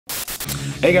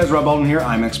Hey guys, Rob Baldwin here,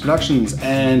 IMX Productions,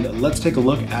 and let's take a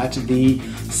look at the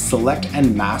Select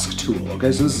and Mask tool.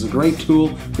 Okay, so this is a great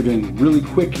tool for doing really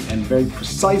quick and very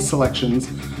precise selections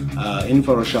in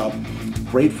Photoshop.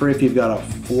 Great for if you've got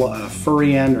a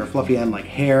furry end or a fluffy end like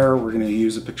hair. We're going to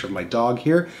use a picture of my dog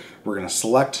here. We're going to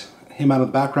select him out of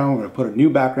the background. We're going to put a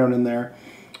new background in there.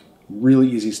 Really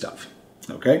easy stuff.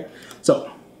 Okay,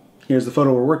 so here's the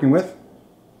photo we're working with.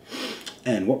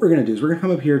 And what we're going to do is we're going to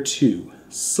come up here to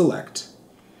Select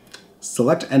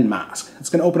and Mask. It's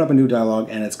going to open up a new dialog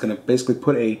and it's going to basically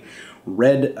put a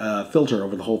red filter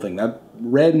over the whole thing. That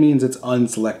red means it's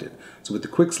unselected. So with the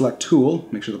Quick Select tool,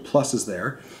 make sure the plus is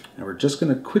there. And we're just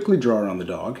going to quickly draw around the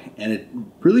dog. And it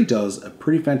really does a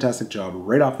pretty fantastic job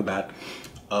right off the bat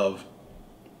of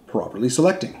properly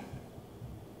selecting.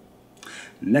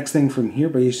 Next thing from here,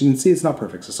 but as you can see, it's not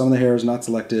perfect. So some of the hair is not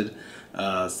selected.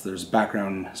 So there's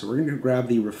background. So we're going to grab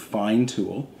the Refine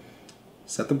tool.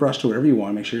 Set the brush to whatever you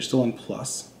want, make sure you're still on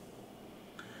plus.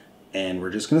 And we're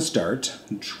just going to start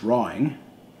drawing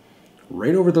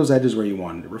right over those edges where you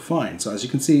want it to refine. So as you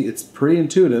can see, it's pretty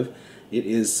intuitive. It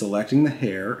is selecting the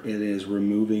hair, it is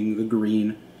removing the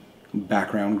green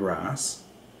background grass.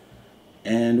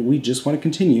 And we just want to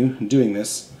continue doing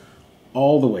this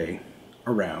all the way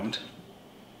around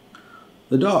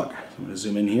the dog. I'm going to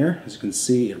zoom in here. As you can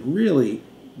see, it really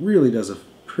does a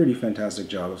pretty fantastic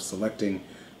job of selecting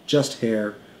just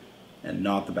hair and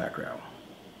not the background.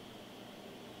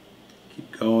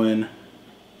 Keep going.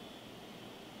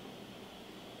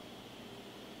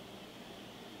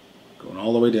 Going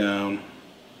all the way down.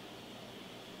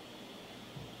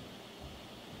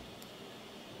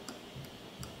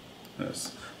 Let's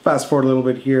fast forward a little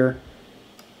bit here.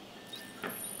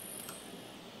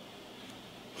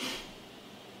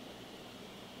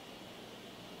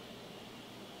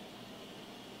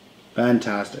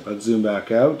 Fantastic. Let's zoom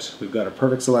back out. We've got a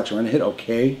perfect selection. We're going to hit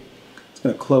OK. It's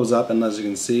going to close up, and as you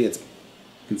can see,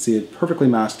 it perfectly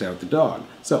masked out the dog.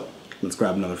 So let's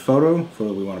grab another photo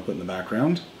we want to put in the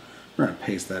background. We're going to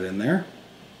paste that in there.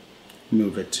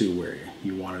 Move it to where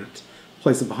you want it.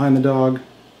 Place it behind the dog.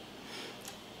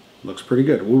 Looks pretty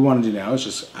good. What we want to do now is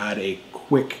just add a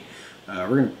quick, we're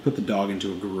going to put the dog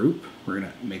into a group. We're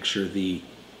going to make sure the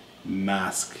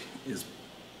mask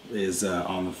is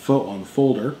on the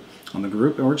folder, on the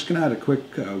group, and we're just going to add a quick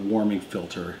warming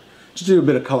filter to do a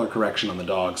bit of color correction on the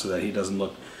dog so that he doesn't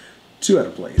look too out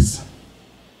of place.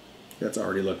 That's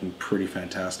already looking pretty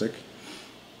fantastic.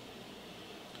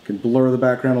 You can blur the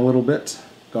background a little bit,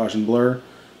 Gaussian blur,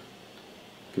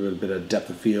 give it a bit of depth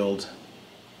of field.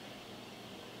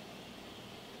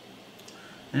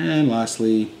 And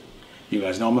lastly, you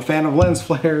guys know I'm a fan of lens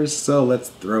flares, so let's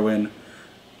throw in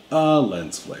a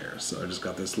lens flare. So I just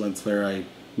got this lens flare.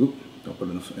 Don't put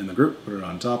it in the group, put it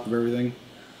on top of everything.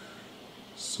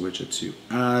 Switch it to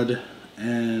add,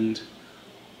 and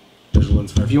there's a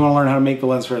lens flare. If you want to learn how to make the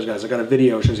lens flares, guys, I got a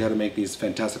video that shows you how to make these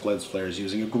fantastic lens flares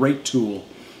using a great tool.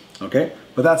 Okay,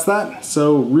 but that's that.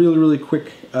 So really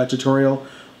quick tutorial.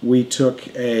 We took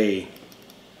a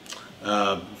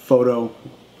photo.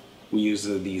 We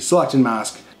used the Select and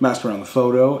Mask around the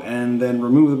photo, and then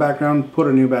remove the background, put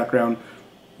a new background.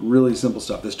 Really simple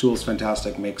stuff. This tool is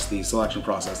fantastic, makes the selection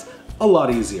process a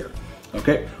lot easier.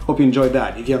 Okay, hope you enjoyed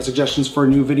that. If you have suggestions for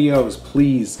new videos,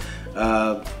 please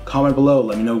comment below.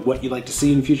 Let me know what you'd like to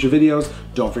see in future videos.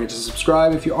 Don't forget to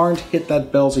subscribe. If you aren't, hit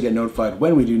that bell so you get notified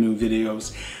when we do new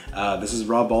videos. This is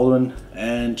Rob Baldwin,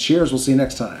 and cheers. We'll see you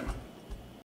next time.